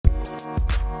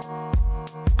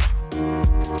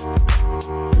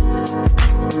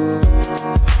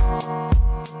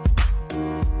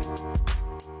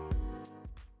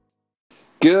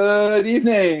Good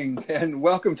evening, and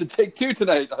welcome to Take Two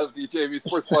tonight of the JV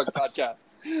Sports Blog podcast.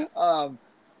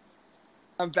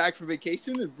 I'm back from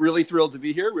vacation and really thrilled to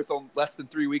be here with less than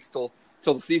 3 weeks till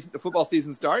the football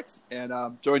season starts. And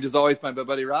joined as always by my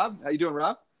buddy Rob. How you doing,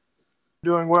 Rob?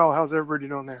 Doing well. How's everybody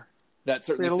doing there? That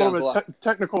certainly we had sounds a little bit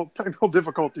technical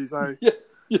difficulties.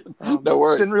 No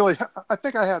worries. Didn't really. I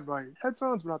think I had my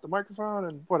headphones, but not the microphone,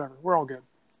 and whatever. We're all good.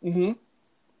 Mm-hmm.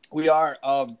 We are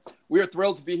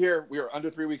thrilled to be here. We are under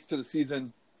 3 weeks to the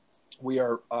season. We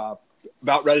are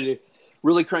about ready to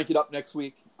really crank it up next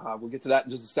week. We'll get to that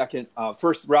in just a second.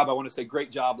 First, Rob, I want to say great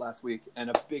job last week, and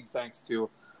a big thanks to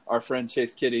our friend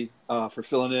Chase Kitty for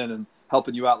filling in and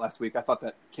helping you out last week. I thought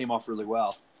that came off really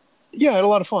well. Yeah, I had a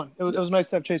lot of fun. It was nice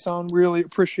to have Chase on. Really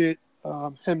appreciate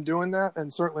him doing that,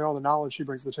 and certainly all the knowledge he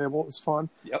brings to the table is fun.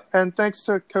 Yep. And thanks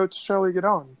to Coach Charlie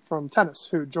Guidon from tennis,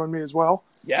 who joined me as well.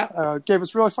 Yeah. Gave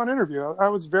us a really fun interview. I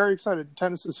was very excited.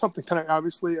 Tennis is something that I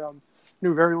obviously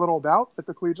knew very little about at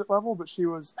the collegiate level, but she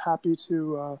was happy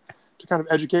to kind of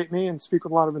educate me and speak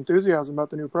with a lot of enthusiasm about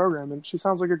the new program. And she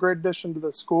sounds like a great addition to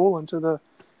the school and to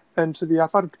the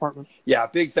athletic department. Yeah,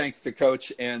 big thanks to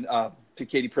Coach and to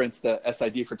Katie Prince, the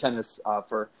SID for tennis,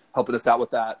 for helping us out with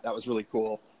that. That was really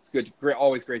cool. It's good,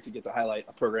 always great to get to highlight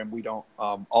a program we don't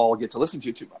all get to listen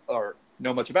to too much or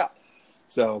know much about.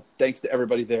 So thanks to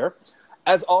everybody there.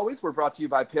 As always, we're brought to you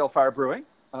by Pale Fire Brewing.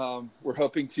 We're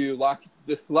hoping to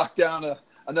lock down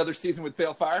another season with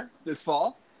Pale Fire this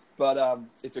fall, but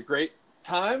it's a great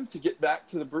time to get back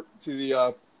to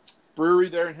the brewery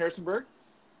there in Harrisonburg.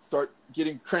 Start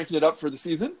cranking it up for the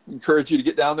season. Encourage you to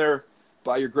get down there,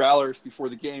 buy your growlers before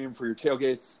the game for your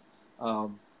tailgates.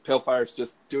 Pale Fire's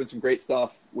just doing some great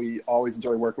stuff. We always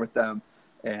enjoy working with them,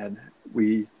 and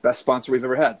best sponsor we've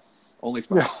ever had. Only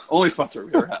sponsor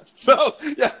we've ever had. So,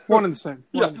 yeah. One and the same.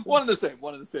 One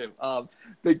and the same.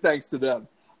 Big thanks to them.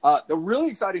 The really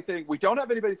exciting thing, we don't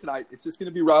have anybody tonight. It's just going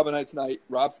to be Rob and I tonight.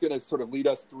 Rob's going to sort of lead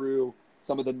us through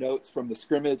some of the notes from the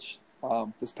scrimmage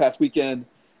this past weekend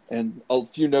and a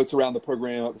few notes around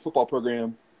the football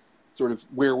program, sort of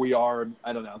where we are,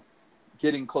 I don't know,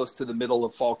 getting close to the middle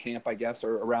of fall camp, I guess,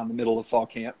 or around the middle of fall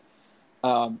camp.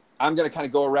 I'm going to kind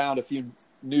of go around a few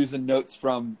news and notes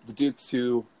from the Dukes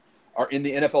who are in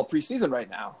the NFL preseason right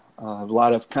now. A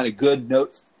lot of kind of good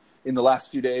notes in the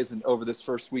last few days and over this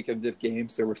first weekend of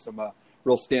games. There were some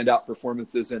real standout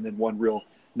performances and then one real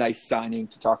nice signing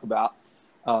to talk about.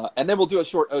 And then we'll do a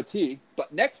short OT.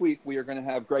 But next week we are going to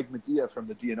have Greg Medea from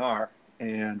the DNR.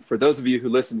 And for those of you who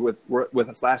listened with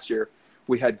us last year,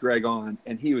 we had Greg on,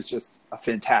 and he was just a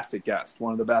fantastic guest,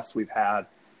 one of the best we've had.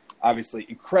 Obviously,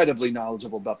 incredibly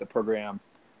knowledgeable about the program.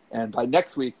 And by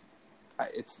next week,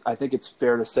 I think it's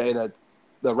fair to say that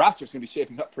the roster is going to be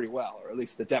shaping up pretty well, or at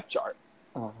least the depth chart,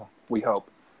 we hope.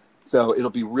 So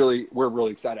we're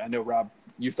really excited. I know, Rob,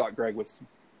 you thought Greg was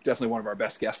definitely one of our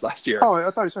best guests last year. Oh, I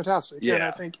thought he was fantastic. Yeah. And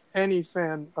I think any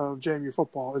fan of JMU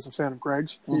football is a fan of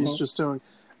Greg's. Mm-hmm. He's just doing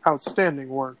outstanding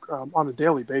work on a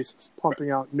daily basis, pumping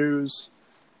out news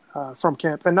from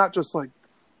camp, and not just like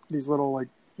these little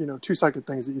 2-second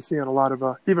things that you see on a lot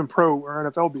of even pro or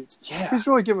NFL beats. Yeah. He's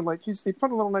really given he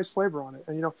put a little nice flavor on it,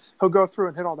 and he'll go through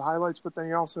and hit all the highlights, but then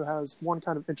he also has one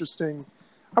kind of interesting.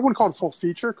 I wouldn't call it a full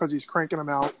feature because he's cranking them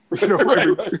out,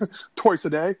 right. twice a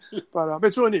day, but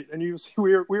it's really neat. And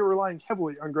we were relying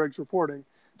heavily on Greg's reporting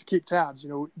to keep tabs.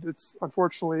 It's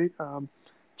unfortunately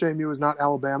JMU is not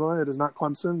Alabama, it is not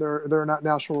Clemson. They're not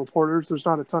national reporters. There's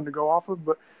not a ton to go off of,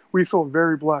 but we feel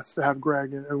very blessed to have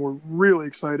Greg, and we're really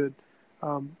excited.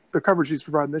 The coverage he's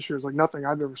providing this year is like nothing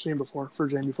I've ever seen before for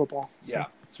JMU football. So. Yeah,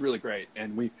 it's really great.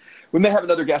 And we may have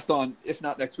another guest on, if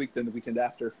not next week, then the weekend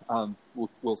after.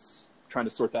 We'll try to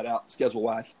sort that out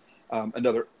schedule-wise.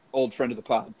 Another old friend of the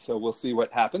pod, so we'll see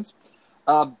what happens.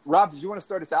 Rob, did you want to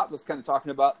start us out just kind of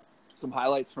talking about some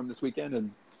highlights from this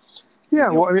weekend?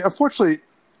 Well, I mean, unfortunately,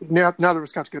 now that we're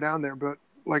got to go down there, but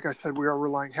like I said, we are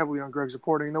relying heavily on Greg's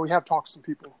reporting, and then we have talked to some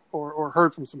people or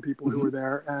heard from some people who were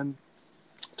there, and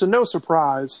to no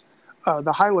surprise,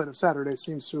 the highlight of Saturday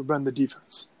seems to have been the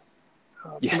defense.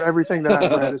 From everything that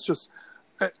I've read, it's just,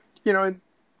 and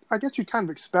I guess you kind of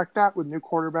expect that with new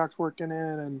quarterbacks working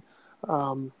in,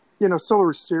 and still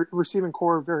a receiving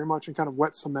core very much in kind of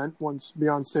wet cement once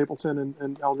beyond Stapleton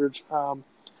and Eldridge.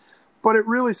 But it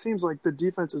really seems like the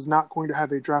defense is not going to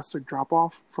have a drastic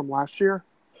drop-off from last year.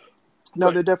 No,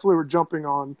 They definitely were jumping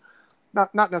on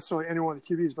not necessarily any one of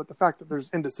the QBs, but the fact that there's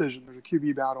indecision, there's a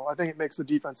QB battle. I think it makes the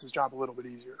defense's job a little bit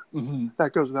easier. Mm-hmm.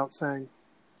 That goes without saying.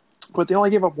 But they only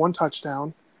gave up one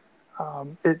touchdown.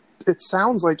 it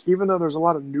sounds like even though there's a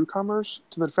lot of newcomers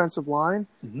to the defensive line,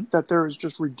 that there is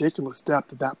just ridiculous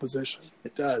depth at that position.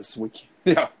 It does. We keep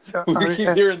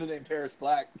hearing the name Paris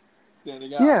Black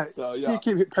standing out. Yeah, so yeah, you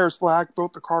keep Paris Black,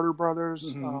 both the Carter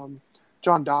brothers.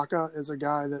 John Daka is a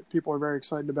guy that people are very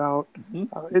excited about.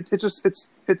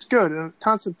 It's good. And a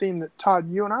constant theme that Todd,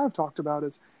 you and I have talked about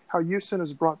is how Houston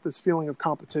has brought this feeling of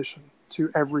competition to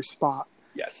every spot.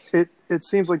 Yes, it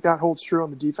seems like that holds true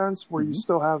on the defense, where you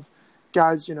still have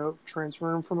guys,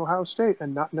 transferring from Ohio State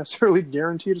and not necessarily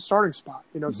guaranteed a starting spot.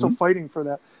 Still fighting for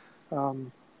that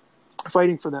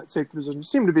safety position.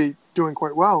 Seem to be doing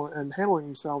quite well and handling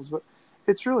themselves, but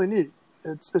it's really neat.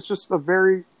 It's just a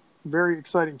very, very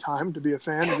exciting time to be a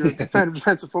fan. If you're a fan of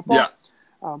defensive football.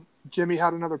 Yeah. Jimmy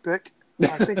had another pick.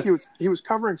 I think he was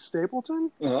covering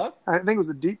Stapleton. I think it was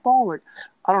a deep ball. Like,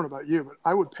 I don't know about you, but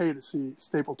I would pay to see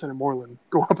Stapleton and Moreland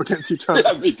go up against each other.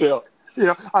 Yeah, me too.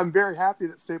 I'm very happy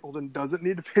that Stapleton doesn't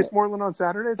need to face Moreland on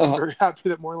Saturdays. I'm very happy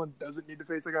that Moreland doesn't need to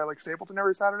face a guy like Stapleton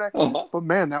every Saturday. But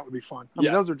man, that would be fun. I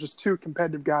mean, those are just two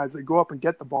competitive guys that go up and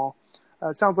get the ball.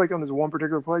 It sounds like on this one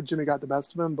particular play, Jimmy got the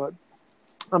best of him, but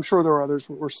I'm sure there were others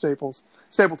where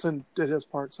Stapleton did his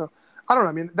part. So I don't know.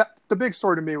 I mean, the big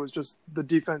story to me was just the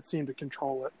defense seemed to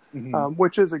control it,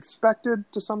 which is expected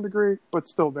to some degree, but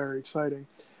still very exciting.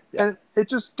 Yeah. And it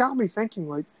just got me thinking,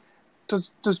 like,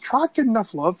 does Trot get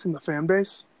enough love from the fan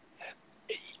base?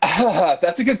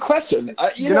 That's a good question.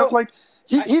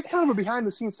 He's kind of a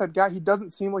behind-the-scenes type guy. He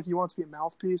doesn't seem like he wants to be a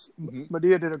mouthpiece.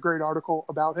 Medea did a great article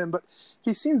about him, but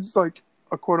he seems like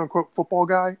a quote-unquote football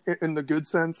guy in the good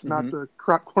sense, not the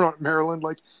crap going on at Maryland.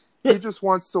 Like, he just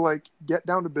wants to, like, get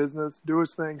down to business, do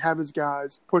his thing, have his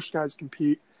guys, push guys,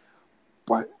 compete.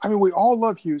 But, I mean, we all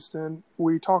love Houston.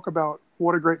 We talk about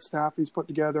what a great staff he's put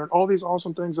together and all these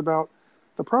awesome things about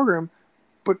the program.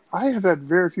 But I have had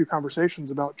very few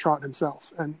conversations about Trot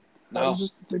himself. And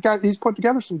the guy, he's put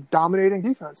together some dominating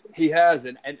defenses. He has.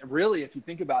 And really, if you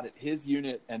think about it, his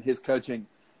unit and his coaching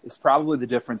is probably the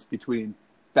difference between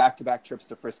back-to-back trips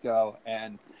to Frisco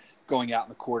and going out in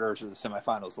the quarters or the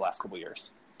semifinals the last couple of years.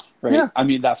 Right? Yeah. I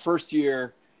mean, that first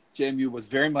year, JMU was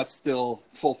very much still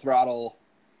full throttle,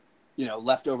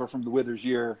 left over from the Withers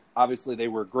year. Obviously, they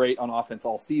were great on offense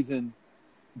all season.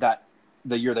 The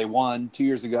year they won 2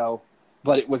 years ago.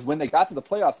 But it was when they got to the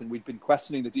playoffs, and we'd been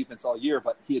questioning the defense all year,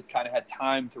 but he had kind of had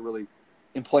time to really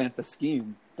implant the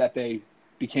scheme that they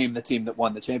became the team that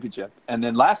won the championship. And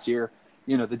then last year,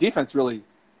 the defense really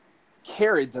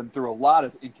carried them through a lot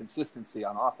of inconsistency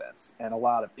on offense and a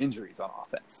lot of injuries on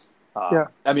offense.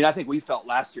 I mean, I think we felt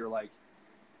last year like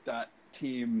that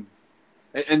team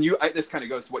 – and this kind of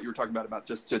goes to what you were talking about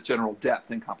just general depth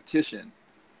and competition.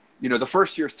 The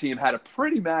first year's team had a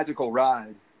pretty magical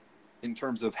ride in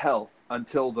terms of health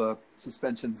until the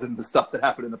suspensions and the stuff that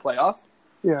happened in the playoffs.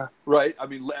 Yeah. Right. I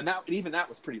mean, and that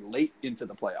was pretty late into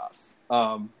the playoffs.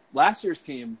 Last year's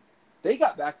team, they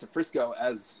got back to Frisco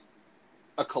as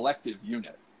a collective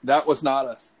unit. That was not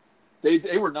us.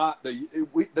 They were not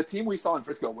the team we saw in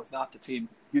Frisco was not the team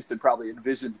Houston probably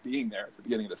envisioned being there at the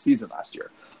beginning of the season last year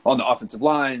on the offensive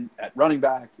line, at running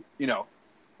back, a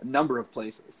number of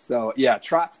places. So yeah,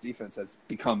 Trot's defense has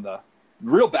become the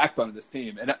real backbone of this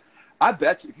team. And I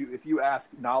bet if you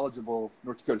ask knowledgeable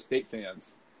North Dakota State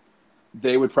fans,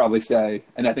 they would probably say,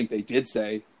 and I think they did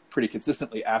say pretty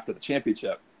consistently after the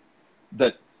championship,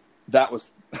 that was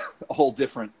a whole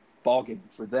different ballgame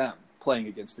for them playing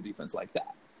against a defense like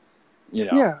that.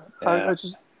 Yeah,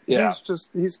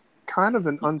 he's kind of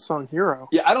an unsung hero.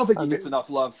 Yeah, I don't think he gets enough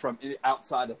love from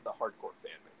outside of the hardcore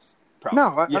fan base. Probably.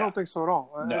 No, I don't think so at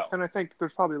all. No. And I think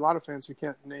there's probably a lot of fans who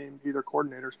can't name either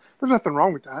coordinators. There's nothing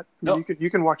wrong with that. No. You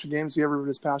can watch the games, see everyone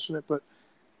is passionate, but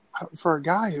for a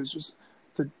guy who's just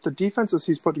the defenses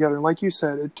he's put together, and like you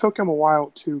said, it took him a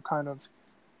while to kind of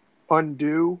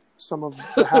undo some of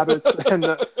the habits and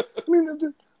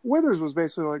the Withers was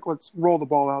basically like, let's roll the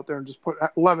ball out there and just put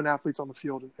 11 athletes on the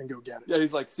field and go get it. Yeah,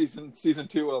 he's like season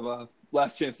 2 of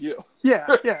Last Chance U. Yeah,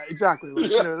 exactly.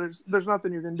 Like, there's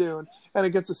nothing you can do. And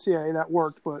against the CIA, that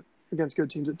worked, but against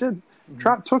good teams, it didn't.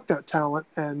 Trot took that talent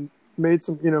and made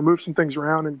some, moved some things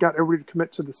around and got everybody to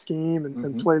commit to the scheme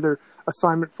and play their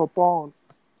assignment football. And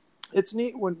it's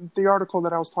neat when the article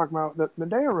that I was talking about that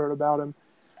Medea wrote about him,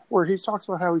 where he talks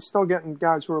about how he's still getting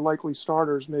guys who are likely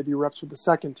starters, maybe reps with the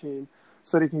second team,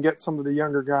 so that he can get some of the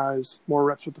younger guys more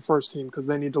reps with the first team because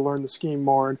they need to learn the scheme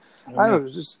more. And I don't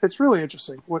know, it's really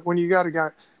interesting. When you got a guy,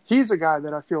 he's a guy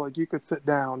that I feel like you could sit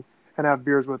down and have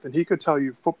beers with, and he could tell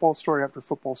you football story after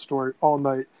football story all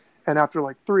night. And after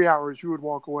like 3 hours, you would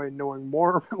walk away learning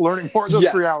more in those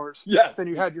 3 hours than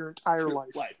you had your entire life.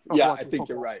 Yeah, I think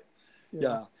you're right.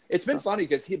 Yeah. It's been funny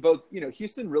because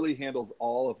Houston really handles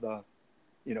all of the,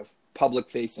 public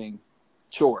facing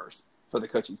chores for the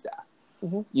coaching staff.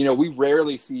 Mm-hmm. We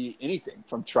rarely see anything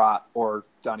from Trot or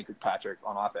Donnie Kirkpatrick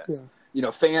on offense.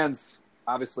 Yeah. Fans,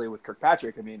 obviously with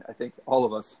Kirkpatrick, I think all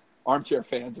of us armchair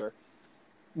fans are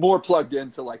more plugged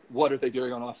into like, what are they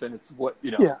doing on offense? What,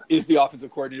 is the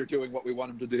offensive coordinator doing what we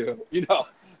want him to do?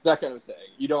 That kind of thing.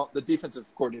 The defensive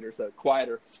coordinator is a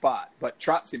quieter spot, but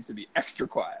Trot seems to be extra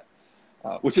quiet,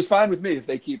 which is fine with me if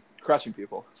they keep crushing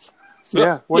people.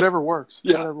 Whatever works.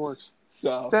 Yeah. Whatever works.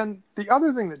 So then the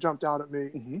other thing that jumped out at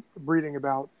me reading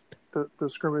about the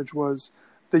scrimmage was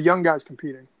the young guys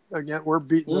competing. Again, we're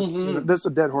beating this. This is a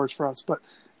dead horse for us, but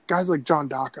guys like John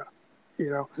Daka,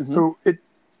 who it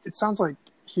sounds like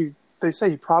they say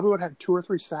he probably would have had 2 or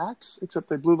 3 sacks, except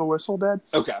they blew the whistle dead.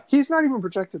 Okay. He's not even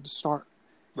projected to start.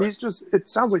 Right. It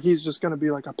sounds like he's just going to be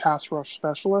like a pass rush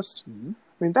specialist.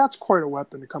 That's quite a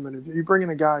weapon to come in. You bring in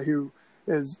a guy who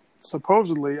is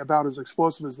supposedly about as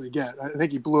explosive as they get. I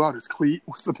think he blew out his cleat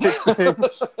was the big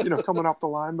thing, coming off the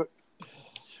line, but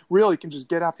really can just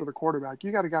get after the quarterback.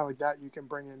 You got a guy like that you can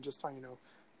bring in just on,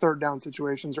 third down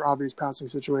situations or obvious passing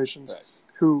situations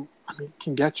who,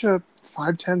 can get you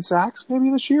 5-10 sacks maybe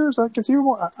this year. Is that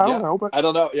conceivable? I don't know. But I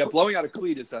don't know. Yeah, blowing out a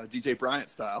cleat is DJ Bryant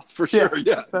style for sure.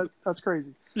 Yeah. That's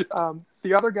crazy. Yeah.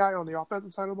 The other guy on the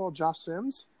offensive side of the ball, Josh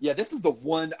Sims. Yeah, this is the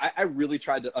one I really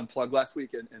tried to unplug last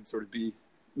week and sort of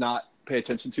not pay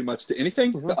attention too much to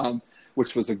anything,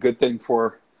 which was a good thing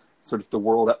for sort of the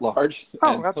world at large.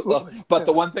 Oh, absolutely. But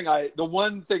the one thing I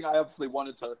obviously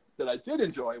that I did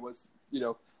enjoy was,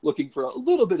 looking for a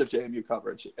little bit of JMU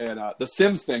coverage. And the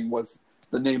Sims thing was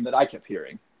the name that I kept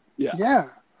hearing. Yeah. Yeah.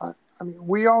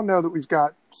 We all know that we've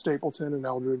got Stapleton and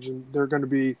Eldridge, and they're going to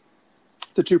be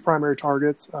the 2 primary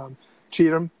targets.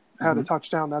 Cheatham had a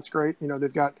touchdown. That's great.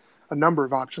 They've got a number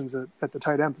of options at the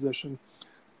tight end position.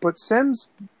 But Sims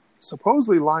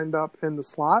supposedly lined up in the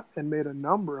slot and made a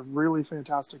number of really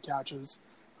fantastic catches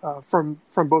from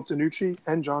both DiNucci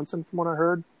and Johnson, from what I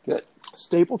heard. Good.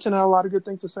 Stapleton had a lot of good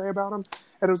things to say about him.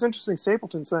 And it was interesting,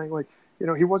 Stapleton saying,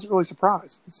 he wasn't really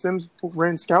surprised. Sims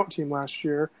ran scout team last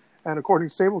year, and according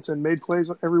to Stapleton, made plays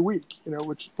every week,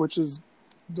 which is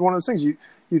one of those things.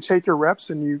 You take your reps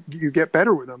and you get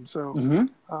better with them. So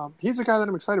he's a guy that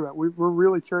I'm excited about. We're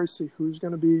really curious to see who's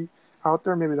going to be out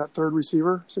there, maybe that third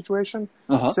receiver situation.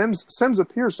 Sims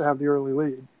appears to have the early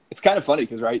lead. It's kind of funny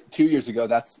because, 2 years ago,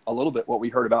 that's a little bit what we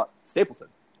heard about Stapleton.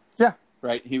 Yeah.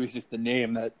 Right? He was just the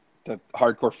name that the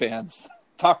hardcore fans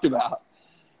talked about.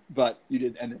 But you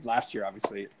did, and then last year,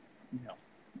 obviously,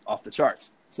 off the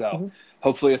charts. So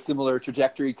hopefully a similar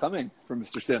trajectory coming from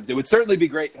Mr. Sims. It would certainly be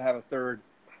great to have a third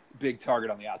big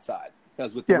target on the outside,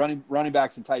 because with the running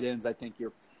backs and tight ends, I think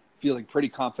you're feeling pretty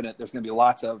confident there's going to be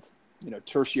lots of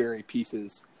tertiary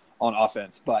pieces on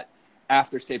offense. But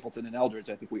after Stapleton and Eldridge,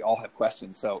 I think we all have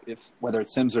questions. So whether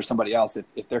it's Sims or somebody else,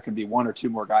 if there can be 1 or 2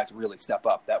 more guys really step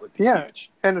up, that would be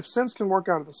huge. And if Sims can work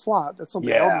out of the slot, that's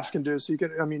something Eldridge can do. So you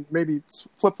can, maybe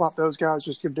flip-flop those guys,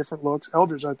 just give different looks.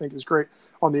 Eldridge, I think, is great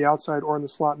on the outside or in the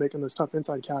slot, making those tough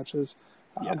inside catches.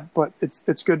 But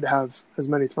it's good to have as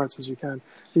many threats as you can.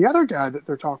 The other guy that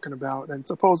they're talking about, and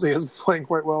supposedly has been playing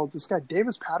quite well, is this guy,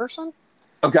 Davis Patterson.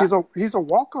 Okay. He's a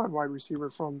walk-on wide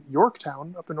receiver from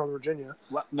Yorktown up in Northern Virginia.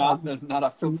 Not a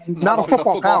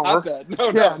football power.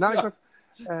 No.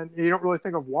 And you don't really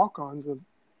think of walk-ons of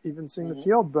even seeing the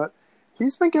field, but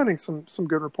he's been getting some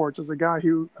good reports as a guy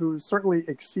who's certainly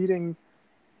exceeding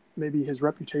maybe his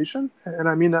reputation, and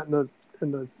I mean that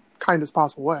in the kindest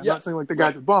possible way. I'm not saying like the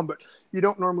guy's a bum, but you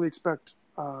don't normally expect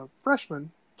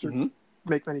freshmen to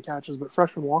make many catches, but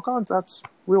freshman walk-ons, that's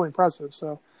really impressive.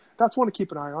 So that's one to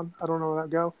keep an eye on. I don't know where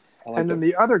that go. And then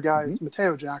the other guy is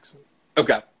Mateo Jackson.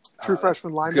 Okay. True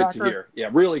freshman linebacker. Good to hear. Yeah,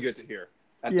 really good to hear.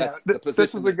 That's the position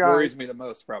this is the guy that worries me the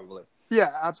most, probably.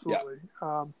 Yeah, absolutely.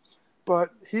 Yeah. But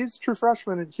he's true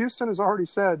freshman, and Houston has already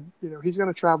said, he's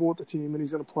going to travel with the team and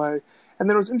he's going to play. And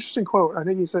then it was an interesting quote. I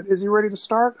think he said, "Is he ready to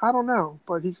start? I don't know,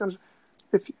 but he's going to."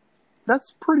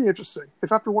 That's pretty interesting.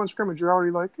 If after one scrimmage you're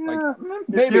already like,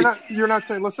 maybe you're not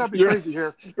saying, let's not be crazy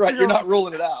here, right? You're not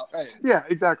ruling it out, right? Yeah,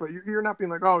 exactly. You're not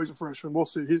being like, oh, he's a freshman, we'll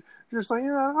see. You're just like, I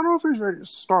don't know if he's ready to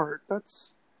start.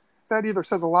 That either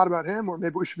says a lot about him, or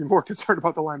maybe we should be more concerned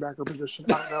about the linebacker position.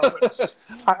 I don't know, but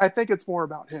I think it's more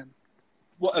about him.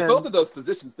 Well, at both of those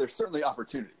positions, there's certainly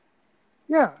opportunity.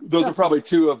 Yeah, those are probably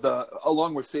 2 of the,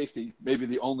 along with safety, maybe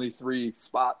the only 3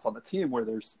 spots on the team where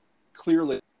there's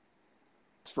clearly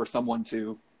for someone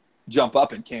to jump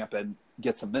up in camp and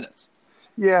get some minutes.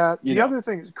 Yeah. The other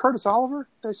thing is Curtis Oliver,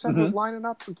 they said was lining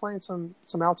up and playing some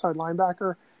outside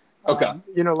linebacker. Okay.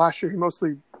 Last year he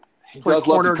mostly played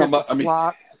corner against the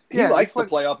slot. he likes to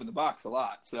play up in the box a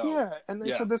lot. So yeah, and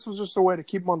they said this was just a way to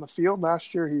keep him on the field.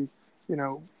 Last year, he,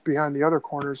 behind the other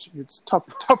corners, it's tough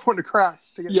one to crack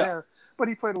to get there. But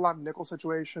he played a lot of nickel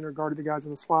situation or guarded the guys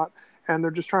in the slot, and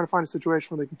they're just trying to find a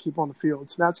situation where they can keep on the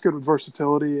field. So that's good with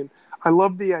versatility, and I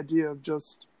love the idea of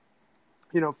just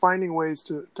finding ways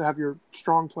to have your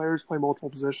strong players play multiple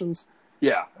positions.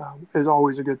 Yeah, is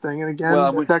always a good thing. And again,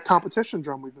 that competition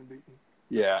drum we've been beating.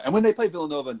 Yeah, and when they play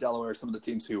Villanova and Delaware, some of the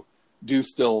teams who do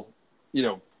still,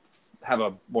 have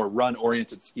a more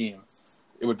run-oriented scheme,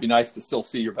 it would be nice to still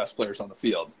see your best players on the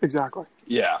field. Exactly.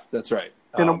 Yeah, that's right.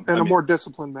 In a more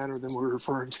disciplined manner than we're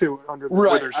referring to under the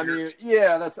Withers years.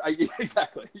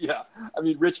 Exactly. Yeah. I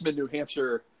mean, Richmond, New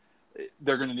Hampshire,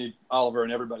 they're going to need Oliver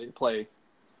and everybody to play,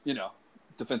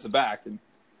 defensive back and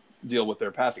deal with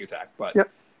their passing attack. But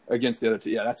against the other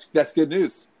two, that's good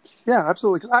news. Yeah,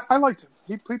 absolutely. 'Cause I liked him.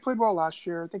 He played well last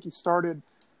year. I think he started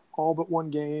all but one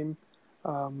game.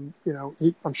 I'm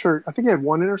sure. I think he had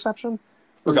one interception.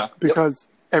 Because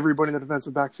everybody in the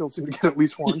defensive backfield seemed to get at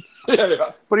least one.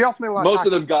 Yeah. But he also made a lot. Most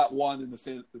of them got one in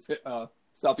the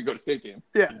South Dakota State game.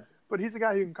 Yeah, but he's a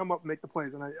guy who can come up and make the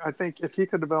plays, and I think if he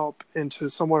could develop into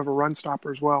somewhat of a run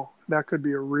stopper as well, that could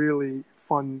be a really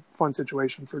fun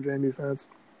situation for JMU fans.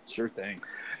 Sure thing.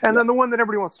 And then the one that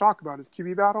everybody wants to talk about is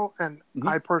QB battle, and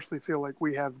I personally feel like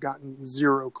we have gotten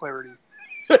zero clarity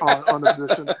on the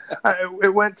position.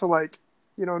 It went to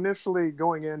initially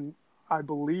going in, I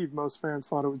believe most fans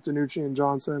thought it was DiNucci and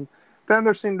Johnson. Then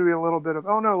there seemed to be a little bit of,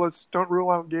 don't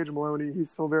rule out Gage Maloney. He's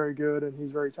still very good and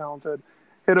he's very talented.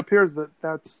 It appears that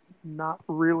that's not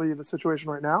really the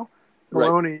situation right now.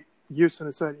 Maloney, Houston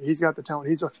has said he's got the talent.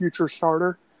 He's a future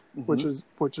starter, which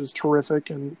is terrific.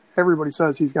 And everybody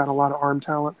says he's got a lot of arm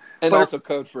talent. And also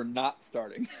code for not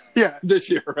starting. Yeah, this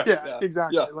year, right? Yeah,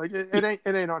 exactly. Yeah.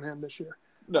 It ain't on him this year.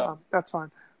 No, that's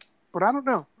fine. But I don't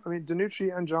know. I mean,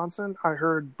 DiNucci and Johnson, I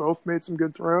heard both made some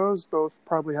good throws. Both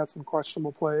probably had some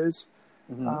questionable plays,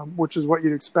 which is what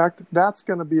you'd expect. That's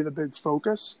going to be the big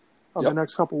focus of the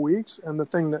next couple weeks. And the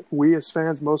thing that we as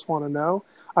fans most want to know,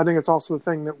 I think it's also the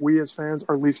thing that we as fans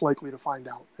are least likely to find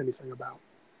out anything about.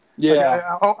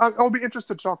 Yeah. I'll be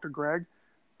interested to talk to Greg,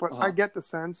 but I get the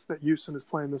sense that Houston is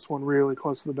playing this one really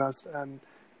close to the best and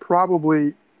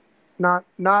probably not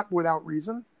without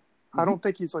reason. I don't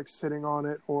think he's sitting on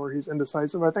it or he's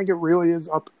indecisive. I think it really is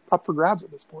up for grabs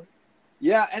at this point.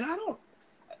 Yeah, and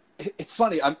it's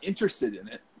funny. I'm interested in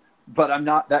it, but I'm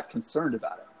not that concerned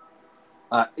about it.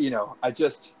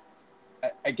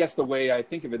 I guess the way I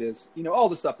think of it is, all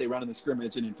the stuff they run in the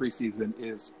scrimmage and in preseason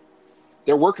is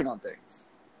they're working on things.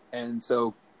 And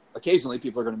so occasionally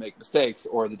people are going to make mistakes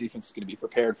or the defense is going to be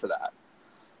prepared for that.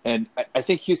 And I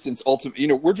think Houston's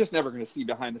ultimate, we're just never going to see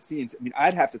behind the scenes. I mean,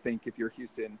 I'd have to think if you're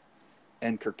Houston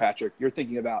and Kirkpatrick, you're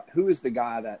thinking about who is the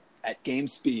guy that at game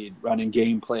speed running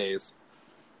game plays,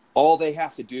 all they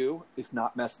have to do is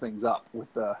not mess things up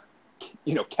with the,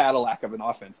 Cadillac of an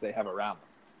offense they have around them.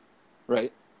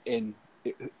 Right. And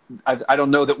I don't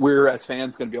know that we're as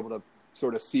fans going to be able to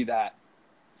sort of see that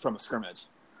from a scrimmage.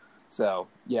 So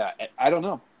yeah, I don't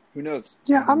know. Who knows?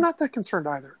 Yeah. I'm not that concerned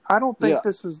either. I don't think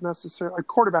this is necessarily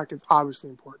quarterback is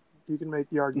obviously important. You can make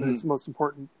the argument it's the most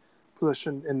important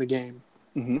position in the game.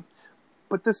 Mm-hmm.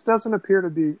 But this doesn't appear to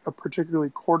be a particularly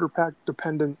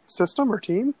quarterback-dependent system or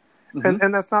team. Mm-hmm.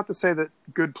 And that's not to say that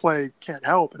good play can't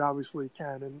help. It obviously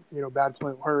can, and, bad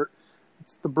play will hurt.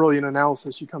 It's the brilliant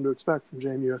analysis you come to expect from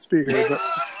JMUSB here.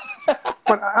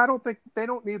 But I don't think – they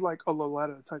don't need, a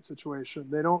Loletta-type situation.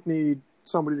 They don't need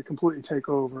somebody to completely take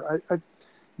over.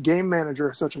 Game manager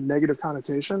has such a negative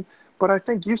connotation, but I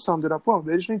think you summed it up well.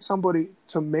 They just need somebody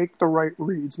to make the right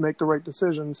reads, make the right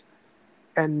decisions,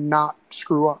 and not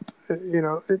screw up. I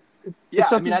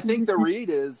think the read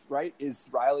is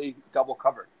Riley double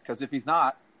covered? Because if he's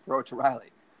not, throw it to Riley.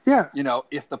 Yeah.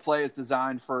 If the play is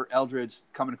designed for Eldridge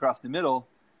coming across the middle,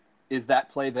 is that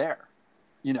play there?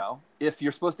 If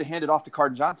you're supposed to hand it off to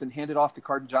Carden Johnson, hand it off to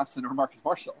Carden Johnson or Marcus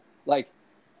Marshall.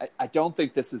 I don't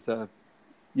think this is a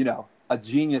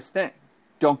genius thing.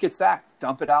 Don't get sacked.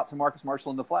 Dump it out to Marcus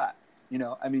Marshall in the flat.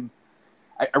 I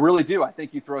really do. I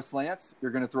think you throw slants,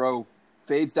 you're going to throw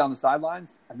fades down the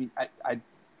sidelines. I mean,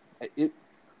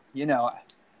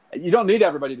 you don't need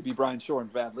everybody to be Brian Shore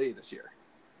and Vad Lee this year.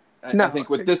 I think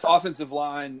with this offensive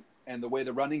line and the way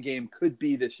the running game could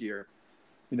be this year,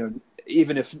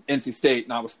 even if NC State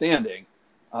notwithstanding,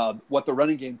 what the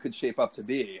running game could shape up to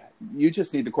be, you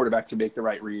just need the quarterback to make the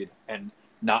right read and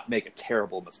not make a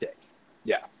terrible mistake.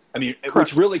 Yeah. I mean,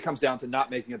 which really comes down to not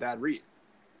making a bad read.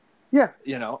 Yeah.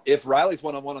 If Riley's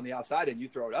one-on-one on the outside and you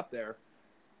throw it up there,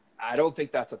 I don't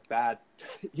think that's a bad,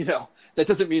 that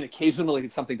doesn't mean occasionally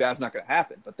something bad's not going to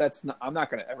happen, but I'm not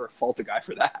going to ever fault a guy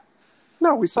for that.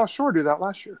 No, we saw Shore do that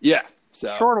last year. Yeah. So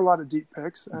Shore had a lot of deep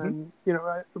picks, and,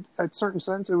 at certain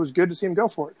sense, it was good to see him go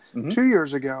for it. Mm-hmm. 2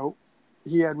 years ago,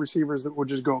 he had receivers that would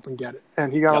just go up and get it.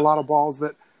 And he got a lot of balls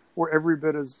that were every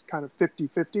bit as kind of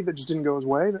 50-50 that just didn't go his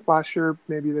way. That last year,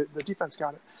 maybe the defense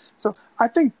got it. So I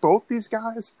think both these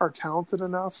guys are talented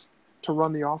enough to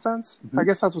run the offense. Mm-hmm. I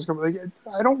guess that's what's coming. Like,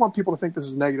 I don't want people to think this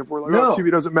is negative. We're like,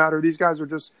 QB doesn't matter. These guys are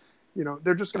just,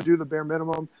 they're just going to do the bare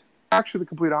minimum. Actually, the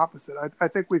complete opposite. I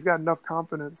think we've got enough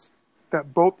confidence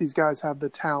that both these guys have the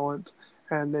talent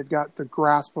and they've got the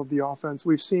grasp of the offense.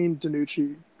 We've seen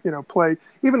DiNucci, play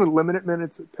even in limited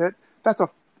minutes at Pitt.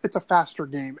 It's a faster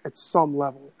game at some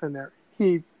level in there.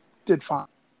 He did fine.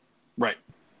 Right.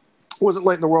 Wasn't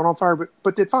lighting the world on fire,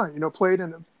 but did fine. Played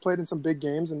in some big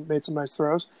games and made some nice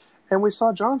throws. And we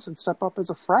saw Johnson step up as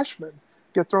a freshman,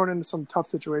 get thrown into some tough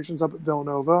situations up at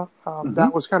Villanova.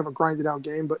 That was kind of a grinded out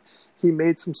game, but he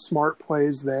made some smart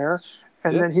plays there.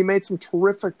 And then he made some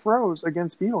terrific throws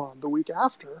against Elon the week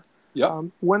after. Yeah.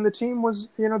 When the team was,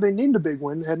 they needed a big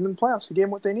win heading in the playoffs. He gave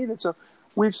them what they needed. So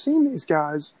we've seen these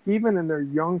guys, even in their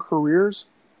young careers,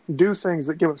 do things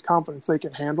that give us confidence they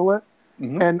can handle it.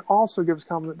 Mm-hmm. And also give us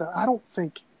confidence that I don't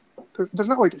think there's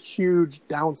not like a huge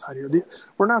downside here.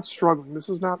 We're not struggling. This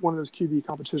is not one of those QB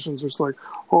competitions where it's like,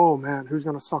 oh man, who's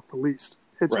going to suck the least?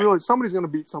 It's really somebody's going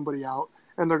to beat somebody out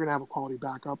and they're going to have a quality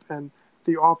backup. And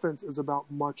the offense is about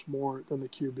much more than the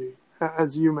QB.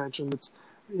 As you mentioned, it's,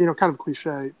 kind of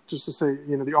cliche just to say,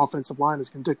 the offensive line is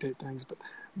going to dictate things. But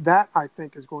that, I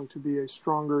think, is going to be a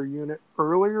stronger unit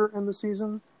earlier in the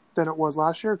season than it was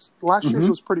last year. Last year's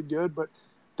was pretty good, but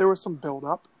there was some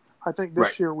build-up. I think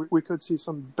this year we could see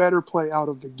some better play out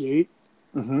of the gate.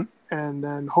 Mm-hmm. And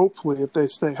then hopefully, if they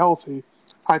stay healthy,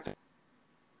 I think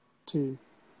team.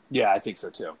 Yeah, I think so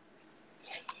too.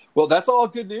 Well, that's all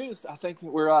good news. I think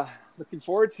we're looking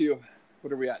forward to,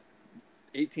 what are we at,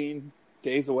 18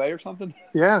 days away or something?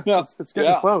 Yeah, it's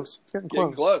getting close. It's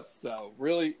getting close. So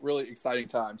really, really exciting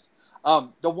times.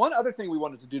 The one other thing we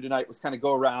wanted to do tonight was kind of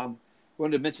go around. We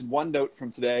wanted to mention one note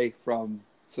from today from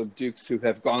some Dukes who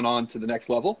have gone on to the next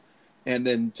level, and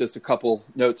then just a couple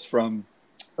notes from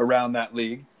around that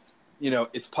league.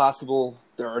 It's possible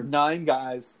there are 9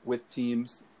 guys with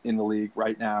teams in the league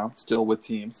right now, still with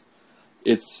teams.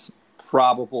 It's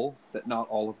probable that not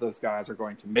all of those guys are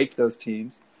going to make those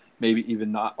teams, maybe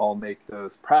even not all make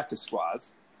those practice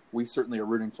squads. We certainly are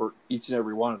rooting for each and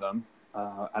every one of them.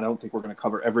 I don't think we're going to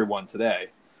cover everyone today,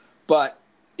 but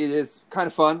it is kind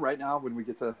of fun right now when we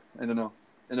get to, I don't know,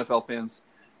 NFL fans.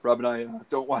 Rob and I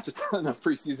don't watch a ton of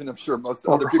preseason. I'm sure most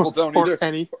other people don't either.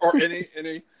 Or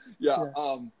any. Yeah.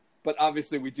 But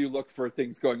obviously we do look for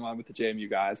things going on with the JMU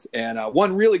guys. And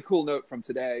one really cool note from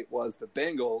today was the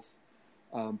Bengals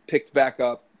picked back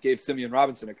up, gave Simeon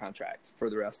Robinson a contract for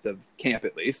the rest of camp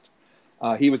at least.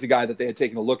 He was a guy that they had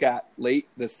taken a look at late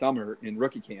this summer in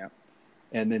rookie camp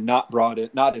and then not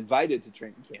invited to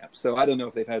training camp. So I don't know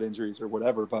if they've had injuries or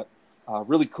whatever, but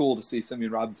really cool to see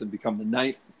Simeon Robinson become the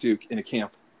 9th Duke in a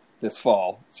camp this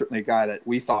fall. Certainly a guy that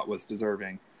we thought was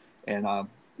deserving. And,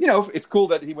 it's cool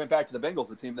that he went back to the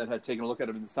Bengals, a team that had taken a look at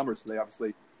him in the summer. So they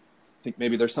obviously think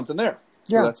maybe there's something there.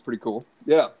 So that's pretty cool.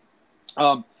 Yeah.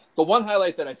 The one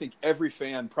highlight that I think every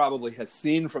fan probably has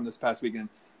seen from this past weekend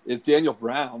is Daniel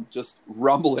Brown just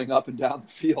rumbling up and down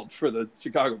the field for the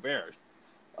Chicago Bears.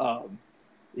 I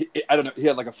don't know. He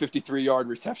had like a 53-yard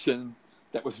reception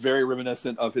that was very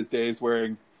reminiscent of his days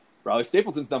wearing Riley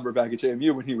Stapleton's number back at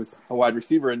JMU when he was a wide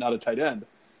receiver and not a tight end.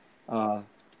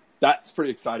 That's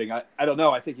pretty exciting. I don't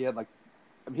know. I think he had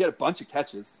he had a bunch of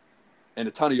catches and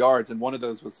a ton of yards, and one of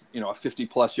those was, a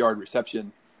 50-plus yard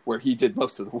reception where he did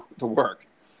most of the work.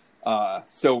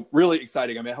 So really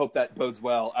exciting. I hope that bodes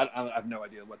well. I have no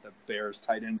idea what the Bears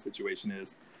tight end situation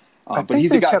is. But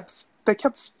he's a guy. They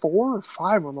kept 4 or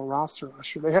 5 on the roster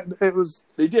last year.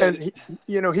 They did.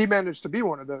 And he managed to be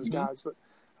one of those guys, but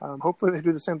hopefully they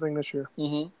do the same thing this year.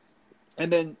 Mm-hmm.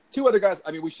 And then 2 other guys.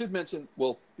 We should mention,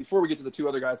 before we get to the 2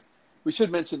 other guys, we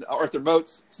should mention Arthur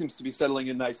Moats seems to be settling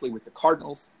in nicely with the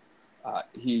Cardinals.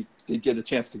 He did get a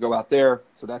chance to go out there,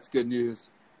 so that's good news.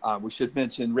 We should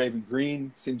mention Raven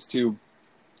Green seems to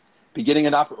be getting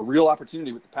a real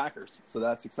opportunity with the Packers, so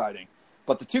that's exciting.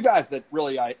 But the 2 guys that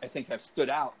really I think have stood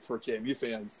out for JMU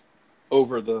fans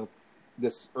over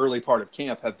this early part of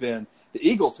camp have been the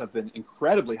Eagles have been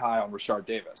incredibly high on Rashard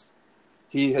Davis.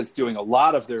 He is doing a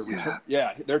lot of their return.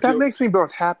 Yeah, that makes me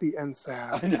both happy and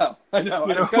sad. I know.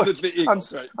 Because it's the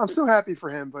Eagles, I'm so happy for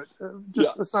him, but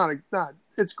it's not.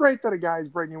 It's great that a guy is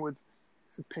breaking with.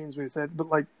 It pains me to say it, but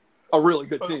a really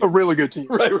good team. A really good team.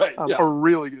 Right. Yeah. A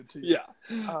really good team. Yeah.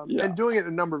 And doing it in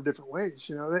a number of different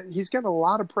ways. He's getting a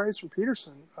lot of praise from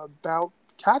Peterson about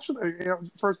catching,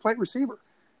 for his plate receiver.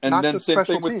 And not then just same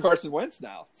special thing with teams. Carson Wentz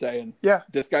now, saying, yeah,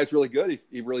 this guy's really good.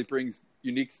 He really brings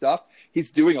unique stuff. He's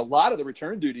doing a lot of the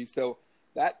return duties, so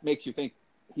that makes you think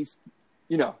he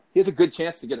has a good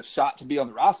chance to get a shot to be on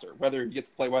the roster. Whether he gets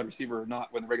to play wide receiver or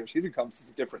not when the regular season comes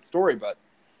is a different story. But,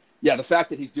 yeah, the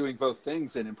fact that he's doing both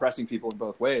things and impressing people in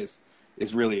both ways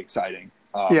is really exciting.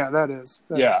 that is.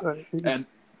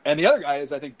 And the other guy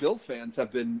is, I think Bills fans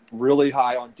have been really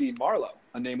high on Dean Marlowe,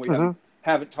 a name we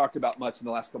haven't talked about much in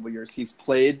the last couple of years. He's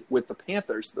played with the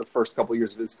Panthers the first couple of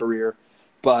years of his career,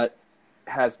 but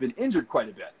has been injured quite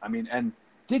a bit. I mean, and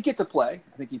did get to play.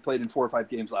 I think he played in 4 or 5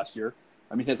 games last year.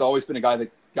 I mean, has always been a guy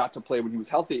that got to play when he was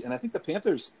healthy. And I think the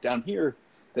Panthers down here,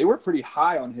 they were pretty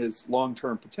high on his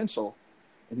long-term potential,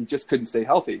 and he just couldn't stay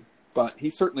healthy. But he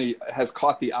certainly has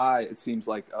caught the eye, it seems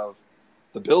like, of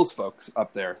the Bills folks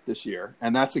up there this year.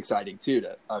 And that's exciting, too,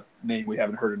 to a name we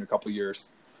haven't heard in a couple of years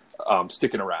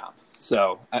sticking around.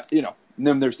 So, and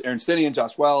then there's Aaron Stinnie and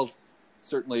Josh Wells,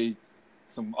 certainly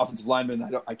some offensive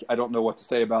linemen. I don't know what to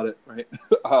say about it, right?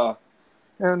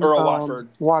 And Earl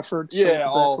Watford.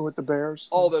 Yeah, with the Bears.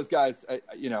 All those guys,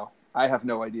 I have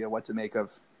no idea what to make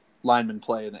of lineman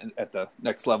play at the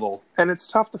next level. And it's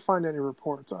tough to find any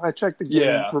reports. I checked the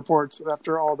game reports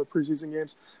after all the preseason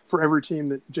games for every team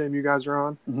that, JM, you guys are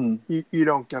on. Mm-hmm. You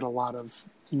don't get a lot of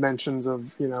mentions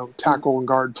of, tackle and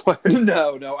guard play.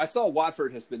 No. I saw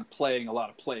Watford has been playing a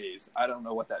lot of plays. I don't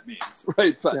know what that means,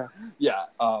 right? But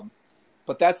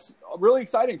but that's really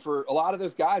exciting for a lot of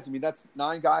those guys. I mean, that's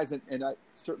 9 guys, and it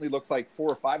certainly looks like 4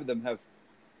 or 5 of them have,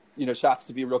 shots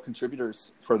to be real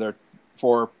contributors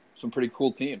for some pretty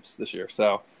cool teams this year.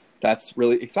 So that's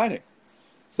really exciting.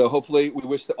 So hopefully we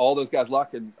wish all those guys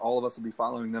luck, and all of us will be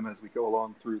following them as we go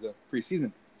along through the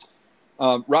preseason.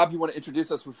 Rob, you want to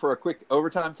introduce us for a quick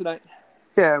overtime tonight?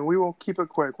 Yeah, we will keep it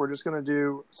quick. We're just going to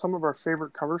do some of our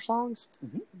favorite cover songs.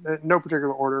 In no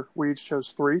particular order. We each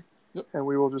chose 3, and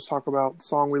we will just talk about the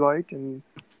song we like and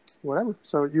whatever.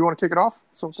 So you want to kick it off?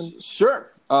 Something?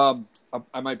 Sure.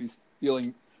 I might be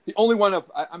stealing the only one of.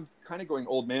 I'm kind of going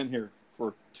old man here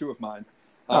for 2 of mine.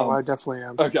 I definitely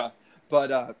am. Okay,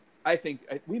 but I think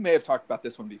we may have talked about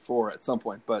this one before at some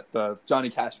point. But the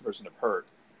Johnny Cash version of "Hurt."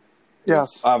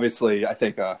 Yes, obviously, I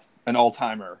think an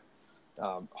all-timer.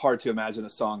 Hard to imagine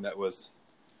a song that was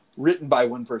written by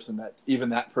one person that even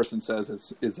that person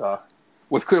says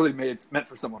was clearly meant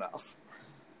for someone else.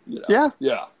 Yeah.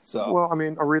 So well, I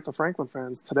mean, Aretha Franklin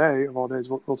fans today of all days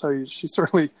will tell you she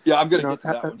certainly. Yeah, I'm going to get to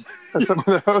that one. As some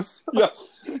of those. Yeah.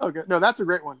 Okay. No, that's a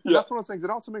great one. And that's one of those things. It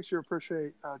also makes you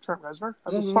appreciate Trent Reznor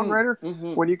as a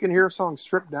songwriter when you can hear a song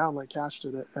stripped down like Cash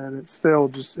did it, and it's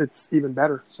still it's even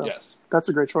better. So that's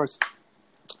a great choice.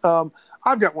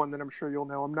 I've got one that I'm sure you'll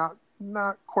know. I'm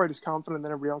not quite as confident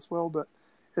that everybody else will, but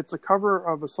it's a cover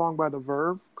of a song by The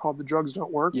Verve called "The Drugs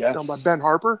Don't Work," done by Ben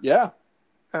Harper. Yeah.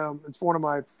 It's one of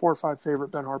my 4 or 5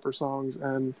 favorite Ben Harper songs,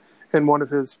 and in one of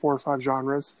his 4 or 5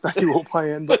 genres that he will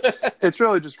play in. But it's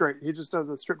really just great. He just does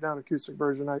a stripped down acoustic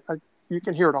version. You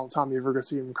can hear it all the time if you ever go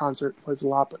see him in concert. He plays a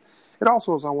lot, but it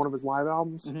also was on one of his live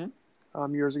albums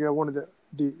years ago. One of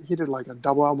he did like a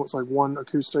double album. It's like one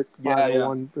acoustic,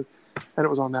 one, and it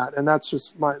was on that. And that's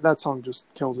just that song just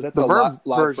kills it. The Verve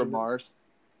version from Mars.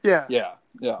 Yeah. Yeah.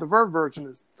 The Verve version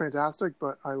is fantastic,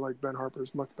 but I like Ben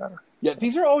Harper's much better. Yeah,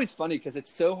 these are always funny because it's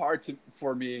so hard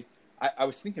for me. I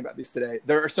was thinking about these today.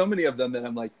 There are so many of them that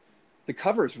I'm like, the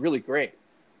cover is really great,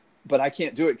 but I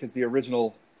can't do it because the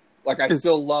original, I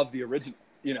still love the original,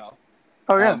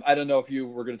 Oh, yeah. I don't know if you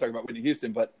were going to talk about Whitney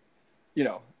Houston, but,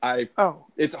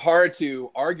 it's hard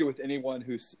to argue with anyone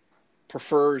who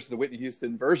prefers the Whitney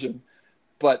Houston version,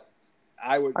 but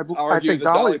I would argue the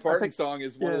Dolly Parton song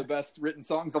is one of the best written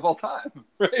songs of all time,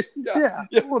 right? Yeah.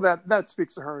 Well, that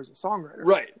speaks to her as a songwriter.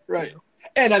 Right.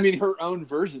 And I mean, her own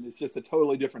version is just a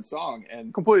totally different song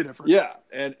and completely different. Yeah.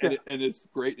 And it's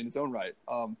great in its own right.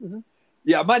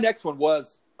 Yeah. My next one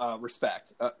was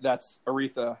Respect. That's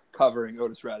Aretha covering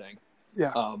Otis Redding.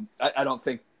 Yeah.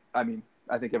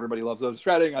 I think everybody loves Otis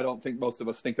Redding. I don't think most of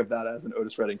us think of that as an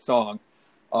Otis Redding song.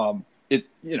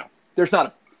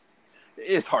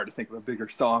 It's hard to think of a bigger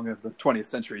song of the 20th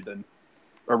century than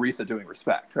Aretha doing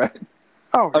Respect, right?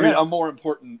 Oh, I mean, a more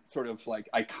important sort of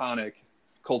iconic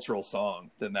cultural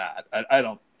song than that. I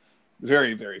don't,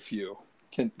 very, very few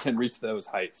can reach those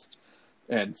heights.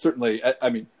 And certainly,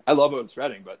 I love Otis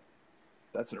Redding, but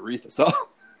that's an Aretha song.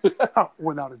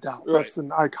 Without a doubt. Right. That's an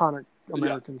iconic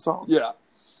American song. Yeah.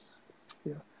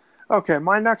 Okay,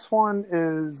 my next one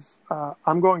is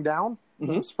I'm Going Down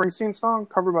Springsteen song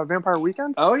covered by Vampire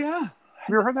Weekend. Oh yeah. Have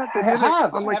you ever heard that? They did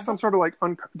it on like some sort of like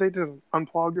they did it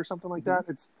unplugged or something like that.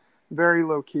 It's very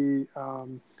low key, a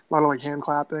lot of like hand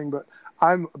clapping. But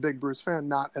I'm a big Bruce fan,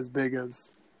 not as big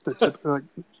as the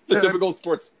typical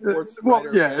sports.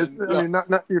 Well, yeah, I mean,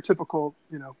 not your typical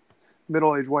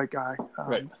middle-aged white guy.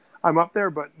 Right. I'm up there,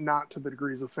 but not to the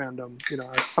degrees of fandom.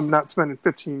 I'm not spending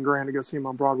 $15,000 to go see him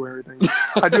on Broadway or anything.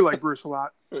 I do like Bruce a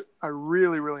lot. I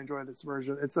really, really enjoy this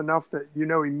version. It's enough that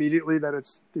immediately that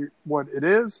it's what it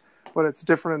is, but it's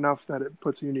different enough that it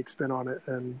puts a unique spin on it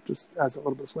and just adds a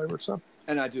little bit of flavor. So.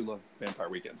 And I do love Vampire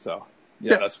Weekend, so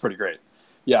yeah, that's pretty great.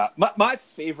 Yeah, my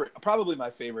favorite, probably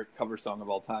my favorite cover song of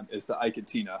all time is the Ike and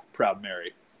Tina "Proud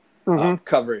Mary,"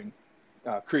 covering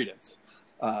Creedence.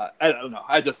 I don't know.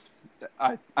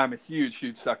 I'm a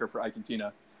huge sucker for Ike and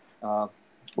Tina. Well,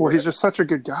 he's just such a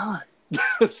good guy.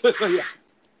 Yeah,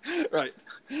 right.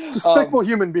 Despicable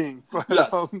human being, but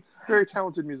yes. Very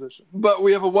talented musician. But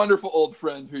we have a wonderful old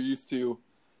friend who used to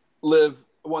live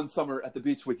one summer at the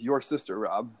beach with your sister,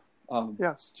 Rob.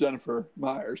 Yes, Jennifer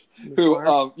Myers, Ms. who,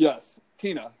 Myers. yes,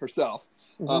 Tina herself,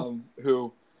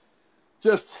 who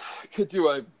just could do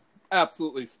a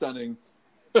absolutely stunning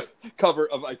cover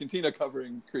of Ike and Tina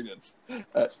covering Creedence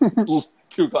at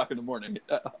 2:00 in the morning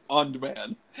on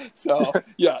demand. So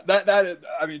yeah, that is,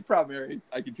 I mean, Proud Mary,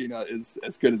 Ike and Tina is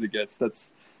as good as it gets.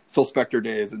 That's Phil Spector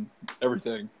days and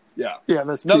everything. Yeah,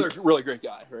 that's another peak. really great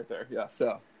guy right there. Yeah,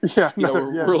 so yeah,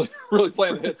 we're really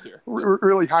playing the hits here. We're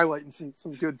really highlighting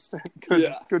some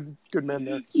good men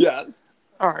there. Yeah.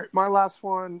 All right, my last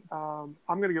one. I'm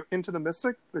going to go Into the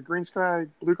Mystic, the Green Sky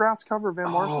Bluegrass cover of Van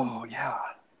Morrison. Oh yeah.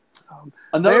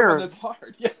 Another one that's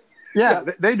hard. Yeah. Yeah,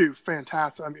 yes. They do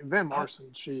fantastic. I mean, Van Morrison,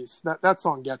 jeez, that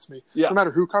song gets me. Yeah. No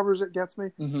matter who covers it, gets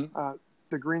me. Mm-hmm.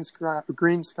 The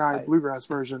Green Sky Bluegrass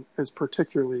version is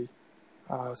particularly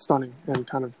stunning and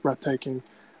kind of breathtaking.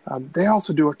 They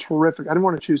also do a terrific. I didn't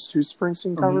want to choose two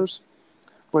Springsteen covers,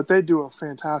 but they do a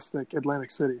fantastic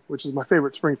Atlantic City, which is my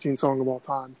favorite Springsteen song of all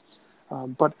time.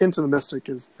 But Into the Mystic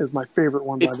is my favorite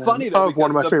one. It's funny though,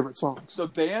 one of my favorite songs. The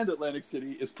band Atlantic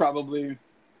City is probably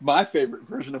my favorite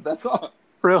version of that song.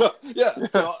 Really? So, yeah.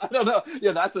 So I don't know.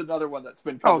 Yeah, that's another one that's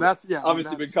been covered.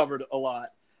 Obviously been covered a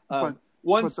lot.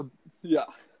 That's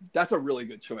a really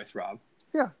good choice, Rob.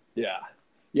 Yeah. Yeah.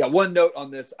 Yeah. One note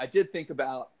on this, I did think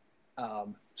about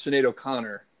Sinead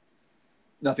O'Connor,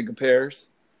 "Nothing Compares,"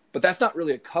 but that's not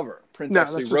really a cover. Prince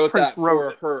actually wrote that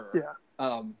for her. Yeah.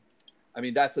 I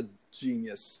mean, that's a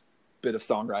genius bit of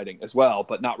songwriting as well,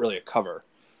 but not really a cover.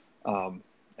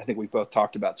 I think we've both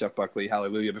talked about Jeff Buckley,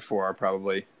 "Hallelujah" before,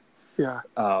 probably. Yeah.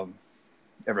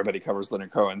 Everybody covers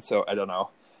Leonard Cohen, so I don't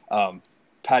know.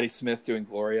 Patti Smith doing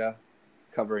 "Gloria,"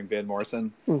 covering Van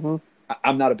Morrison. Mm-hmm.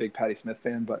 I'm not a big Patti Smith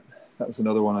fan, but that was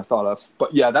another one I thought of.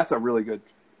 But yeah, that's a really good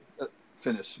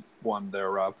finish one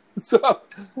there, Rob. So,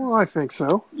 well, I think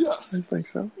so. Yes, I think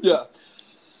so. Yeah.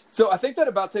 So I think that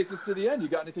about takes us to the end. You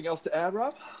got anything else to add,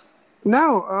 Rob?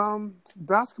 No.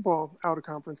 Basketball out of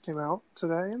conference came out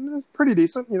today, and it's pretty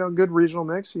decent. Good regional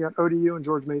mix. You got ODU and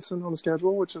George Mason on the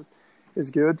schedule, which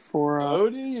is good for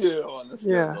ODU on the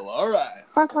schedule. Yeah. All right.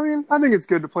 I mean, I think it's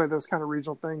good to play those kind of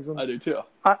regional things. And I do too.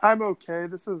 I'm okay.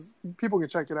 People can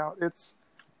check it out. It's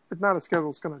not a schedule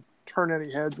that's going to turn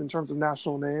any heads in terms of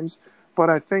national names, but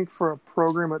I think for a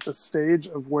program at the stage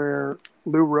of where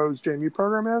Lou Rowe's JMU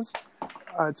program is,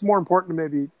 it's more important to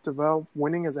maybe develop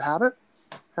winning as a habit.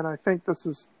 And I think this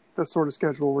is the sort of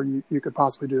schedule where you could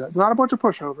possibly do that. It's not a bunch of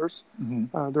pushovers.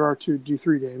 Mm-hmm. There are 2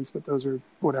 D3 games, but those are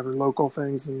local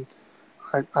things, and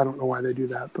I don't know why they do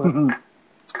that. But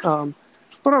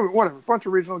whatever, a bunch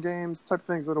of regional games, type of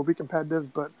things that'll be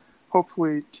competitive, but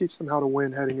hopefully teach them how to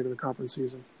win heading into the conference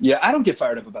season. Yeah, I don't get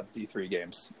fired up about the D3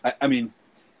 games. I mean,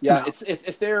 yeah, No. it's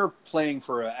if they're playing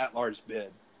for an at-large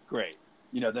bid, great.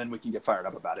 Then we can get fired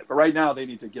up about it. But right now, they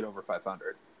need to get over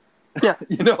 500. Yeah.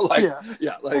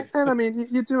 And I mean,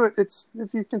 you do it. It's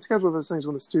if you can schedule those things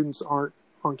when the students aren't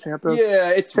on campus. Yeah,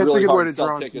 it's really a good hard way to to sell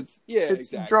draw tickets.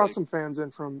 Exactly. Draw some fans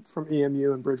in from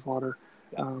EMU and Bridgewater.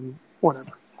 Yeah.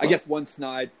 Whatever. I guess one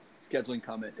snide scheduling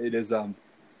comment. It is,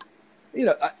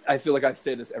 I feel like I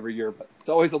say this every year, but it's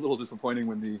always a little disappointing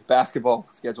when the basketball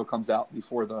schedule comes out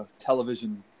before the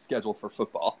television schedule for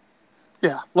football.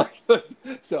 Yeah.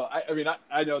 So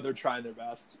I know they're trying their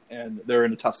best, and they're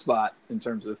in a tough spot in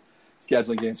terms of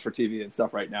scheduling games for TV and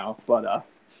stuff right now. But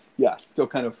still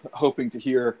kind of hoping to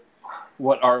hear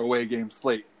what our away game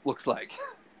slate looks like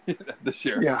this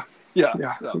year. Yeah.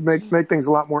 So. Make things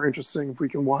a lot more interesting if we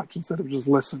can watch instead of just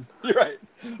listen. You're right.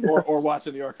 Or watch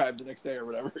in the archive the next day or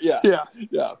whatever. Yeah. Yeah.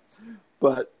 Yeah.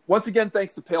 But once again,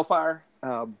 thanks to Pale Fire.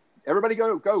 everybody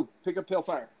go pick up Pale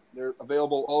Fire. They're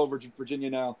available all over Virginia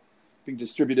now, being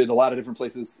distributed a lot of different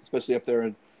places, especially up there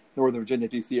in Northern Virginia,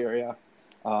 DC area.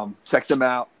 Check them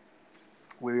out.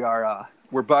 We're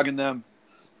bugging them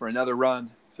for another run,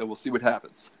 so we'll see what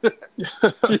happens.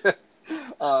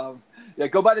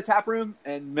 Go by the tap room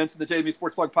and mention the JW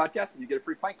Sports Blog podcast, and you get a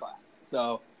free pint glass.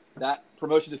 So that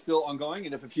promotion is still ongoing,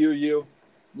 and if a few of you,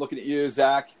 I'm looking at you,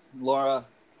 Zach, Laura,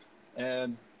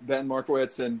 and Ben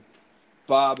Markowitz, and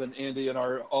Bob and Andy, and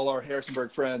all our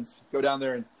Harrisonburg friends, go down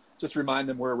there and just remind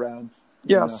them we're around.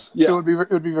 Yes, yeah, it would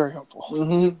be very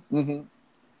helpful.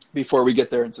 Before we get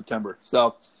there in September.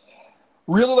 So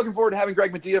really looking forward to having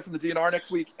Greg Medea from the DNR next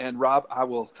week. And Rob, I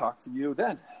will talk to you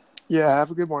then. Yeah,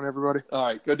 have a good one, everybody. All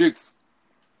right, go Dukes.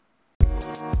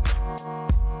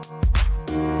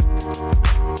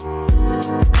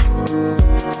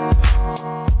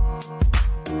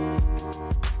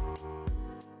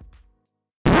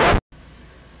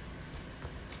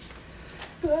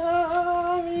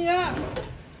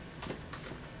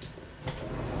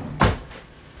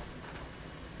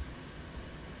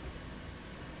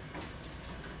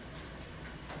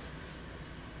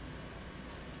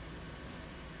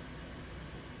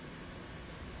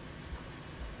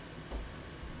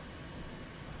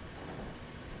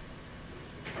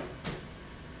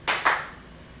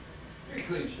 Very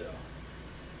clean show.